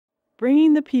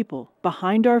bringing the people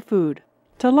behind our food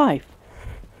to life.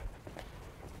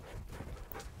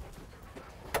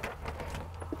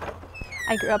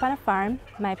 I grew up on a farm.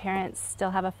 My parents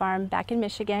still have a farm back in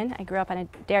Michigan. I grew up on a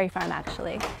dairy farm,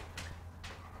 actually.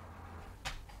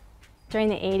 During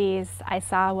the 80s, I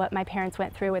saw what my parents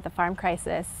went through with the farm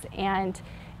crisis, and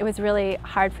it was really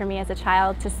hard for me as a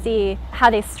child to see how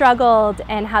they struggled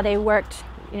and how they worked,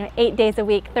 8 days a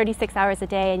week, 36 hours a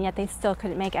day, and yet they still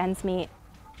couldn't make ends meet.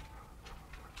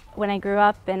 When I grew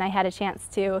up and I had a chance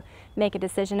to make a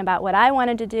decision about what I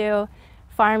wanted to do,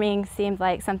 farming seemed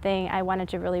like something I wanted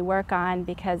to really work on,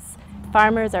 because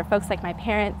farmers are folks like my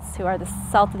parents who are the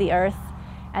salt of the earth,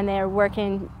 and they're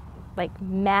working like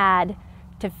mad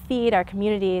to feed our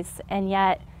communities, and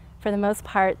yet for the most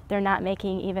part they're not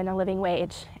making even a living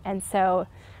wage. And so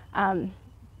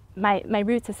my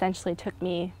roots essentially took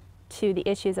me to the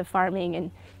issues of farming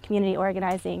and community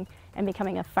organizing and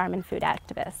becoming a farm and food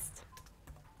activist.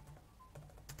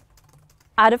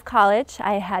 Out of college,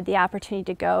 I had the opportunity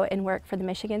to go and work for the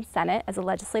Michigan Senate as a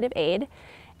legislative aide.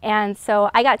 And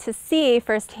so I got to see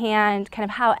firsthand kind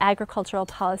of how agricultural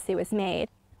policy was made.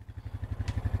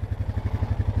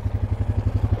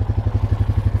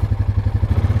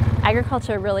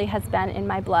 Agriculture really has been in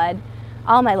my blood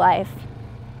all my life.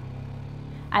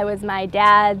 I was my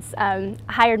dad's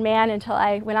hired man until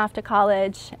I went off to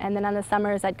college, and then on the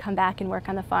summers I'd come back and work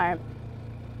on the farm.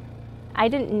 I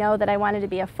didn't know that I wanted to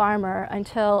be a farmer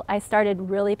until I started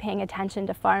really paying attention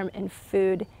to farm and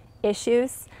food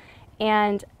issues.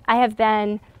 And I have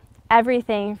been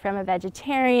everything from a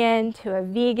vegetarian to a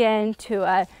vegan to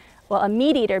a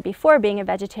meat eater before being a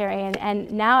vegetarian,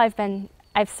 and now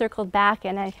I've circled back,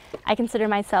 and I consider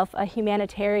myself a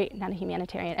humanitarian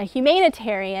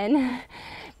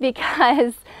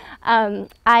because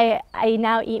I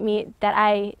now eat meat that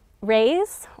I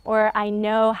raise, or I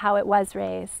know how it was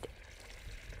raised.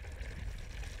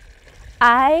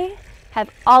 I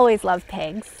have always loved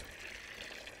pigs.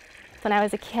 When I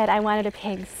was a kid, I wanted a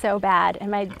pig so bad, and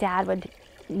my dad would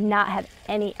not have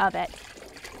any of it.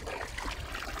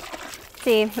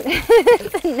 See,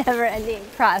 it's a never-ending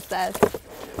process.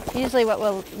 Usually what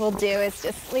we'll do is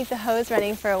just leave the hose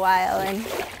running for a while, and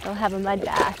we'll have a mud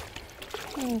bath.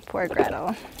 Poor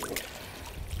Gretel.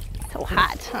 So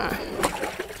hot, huh?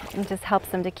 It just helps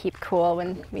them to keep cool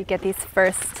when we get these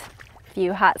first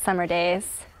few hot summer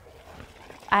days.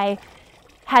 I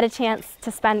had a chance to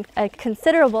spend a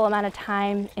considerable amount of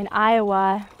time in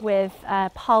Iowa with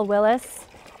Paul Willis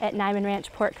at Niman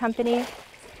Ranch Pork Company.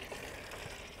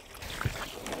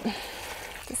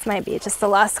 This might be just a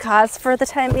lost cause for the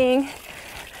time being.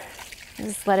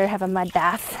 Just let her have a mud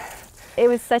bath. It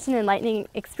was such an enlightening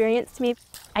experience to me.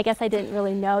 I guess I didn't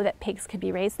really know that pigs could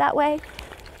be raised that way.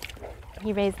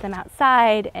 He raised them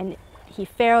outside, and he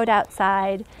farrowed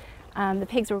outside. The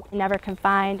pigs were never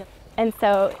confined. And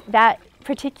so that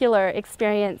particular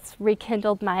experience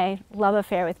rekindled my love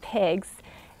affair with pigs.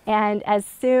 And as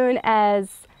soon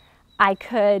as I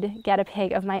could get a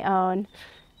pig of my own,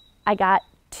 I got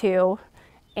two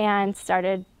and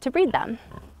started to breed them.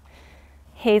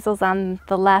 Hazel's on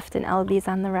the left and Elby's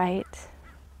on the right.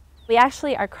 We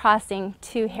actually are crossing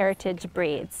two heritage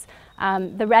breeds.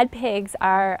 The red pigs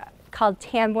are called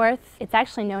Tamworth. It's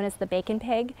actually known as the bacon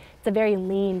pig. It's a very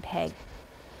lean pig.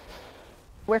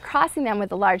 We're crossing them with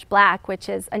the large black, which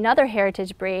is another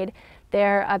heritage breed.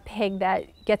 They're a pig that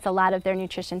gets a lot of their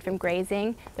nutrition from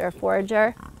grazing. They're a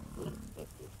forager.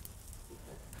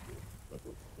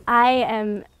 I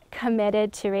am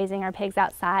committed to raising our pigs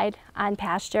outside on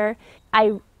pasture.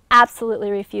 I absolutely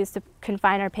refuse to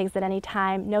confine our pigs at any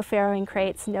time. No farrowing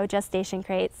crates, no gestation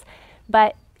crates.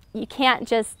 But you can't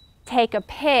just take a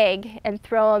pig and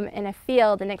throw them in a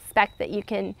field and expect that you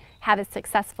can have a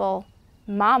successful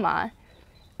mama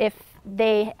if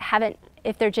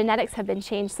their genetics have been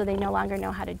changed so they no longer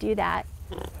know how to do that.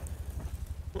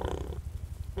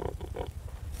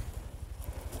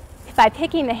 By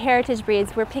picking the heritage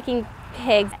breeds, we're picking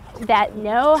pigs that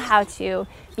know how to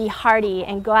be hardy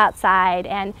and go outside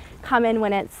and come in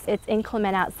when it's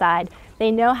inclement outside.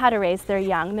 They know how to raise their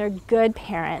young. They're good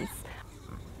parents.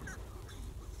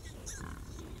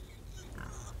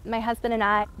 My husband and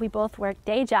I, we both work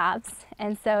day jobs,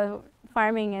 and so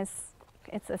farming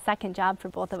it's a second job for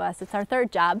both of us. It's our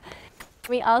third job.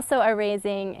 We also are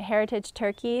raising heritage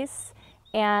turkeys,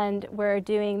 and we're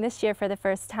doing this year for the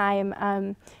first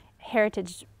time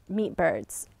heritage meat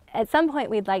birds. At some point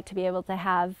we'd like to be able to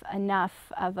have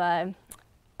enough of an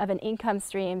income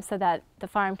stream so that the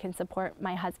farm can support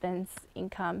my husband's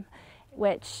income,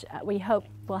 which we hope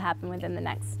will happen within the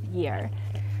next year.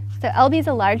 So Elby's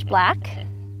a large black.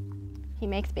 He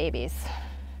makes babies.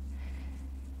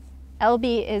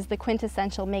 LB is the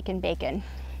quintessential making bacon.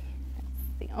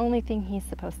 That's the only thing he's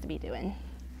supposed to be doing.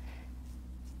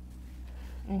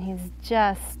 And he's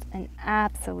just an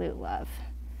absolute love.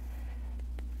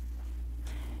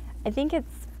 I think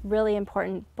it's really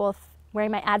important, both wearing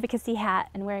my advocacy hat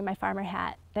and wearing my farmer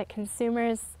hat, that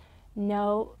consumers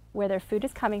know where their food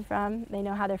is coming from, they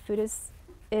know how their food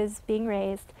is being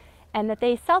raised, and that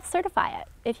they self-certify it.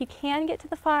 If you can get to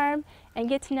the farm and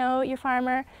get to know your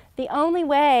farmer, the only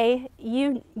way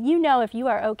you know if you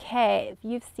are okay, if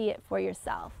you see it for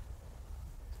yourself.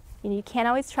 You can't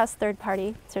always trust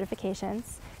third-party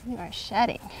certifications. You are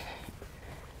shedding.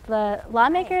 The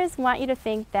lawmakers want you to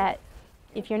think that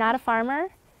if you're not a farmer,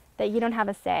 that you don't have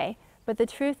a say. But the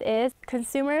truth is,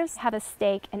 consumers have a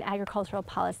stake in agricultural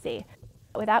policy.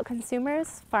 Without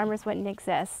consumers, farmers wouldn't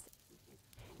exist.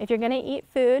 If you're going to eat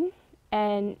food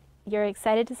and you're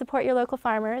excited to support your local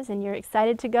farmers and you're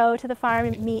excited to go to the farm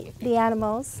and meet the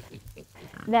animals,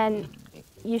 then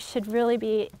you should really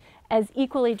be as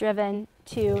equally driven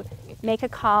to make a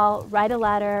call, write a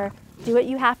letter, do what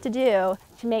you have to do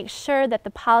to make sure that the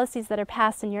policies that are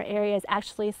passed in your areas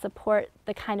actually support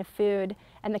the kind of food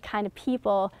and the kind of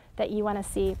people that you want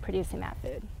to see producing that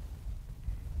food.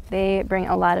 They bring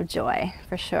a lot of joy,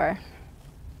 for sure.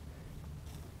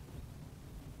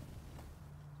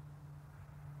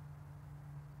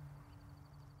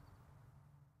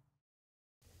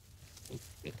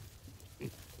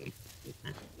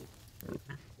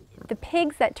 The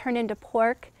pigs that turn into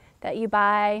pork that you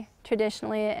buy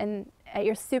traditionally at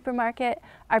your supermarket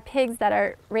are pigs that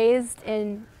are raised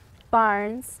in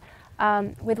barns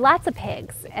with lots of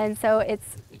pigs, and so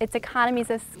it's economies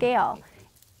of scale.